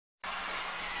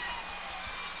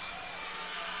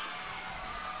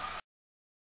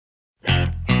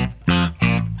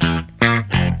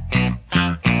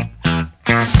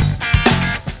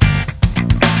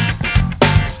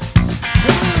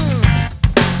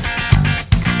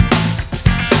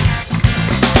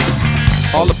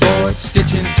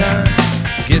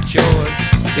yours,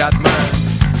 got mine.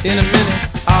 In a minute,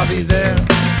 I'll be there.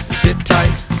 Sit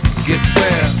tight, get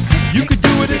square. You could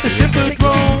do it at the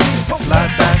Tippodrome.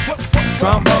 Slide back,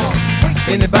 trombone.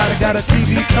 Anybody got a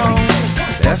TV tone?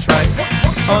 That's right.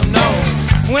 Oh no.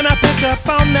 When I pick up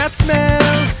on that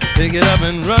smell, pick it up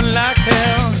and run like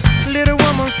hell. Little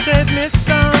woman said, Miss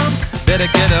Some, better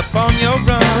get up on your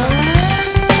run.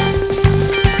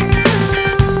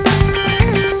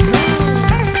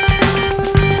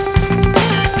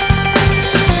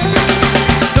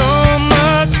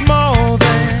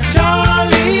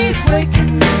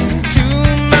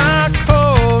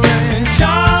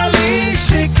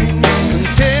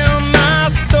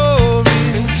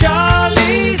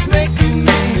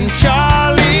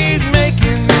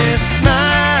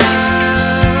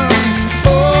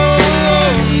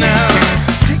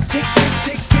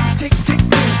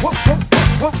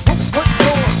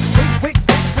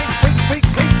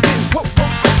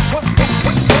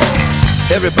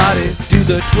 Everybody do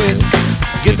the twist,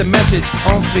 get the message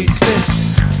on Fleet's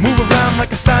fist. Move around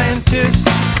like a scientist,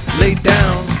 lay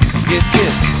down, get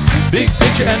kissed. Big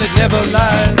picture and it never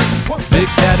lies. Big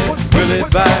Daddy will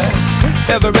advise.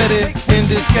 Ever ready in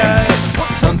disguise.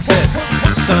 Sunset,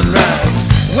 sunrise.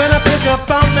 When I pick up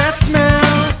on that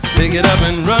smell, pick it up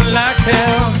and run like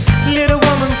hell. Little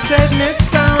woman said, Miss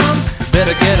Some,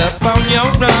 better get up on your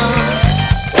run.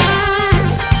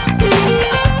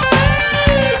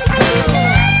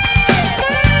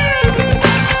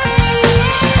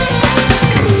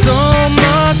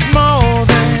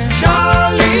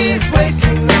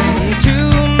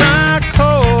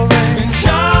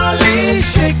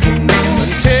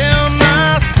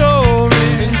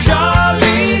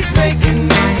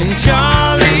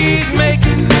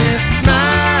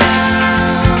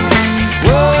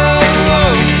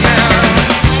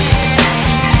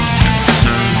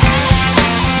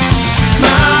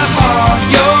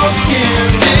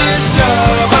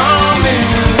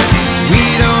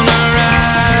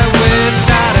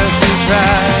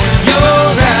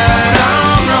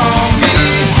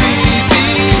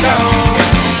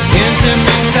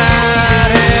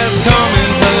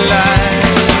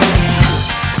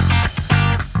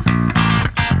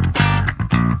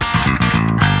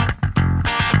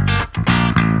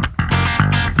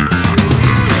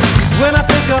 When I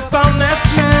pick up on that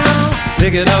smell,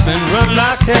 pick it up and run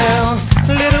like hell.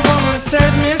 Little woman said,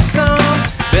 Miss Some,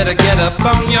 better get up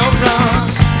on your run.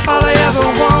 All I ever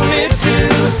wanted to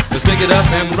was pick it up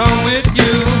and run with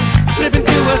you. Slip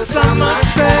into a summer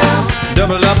spell,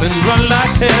 double up and run like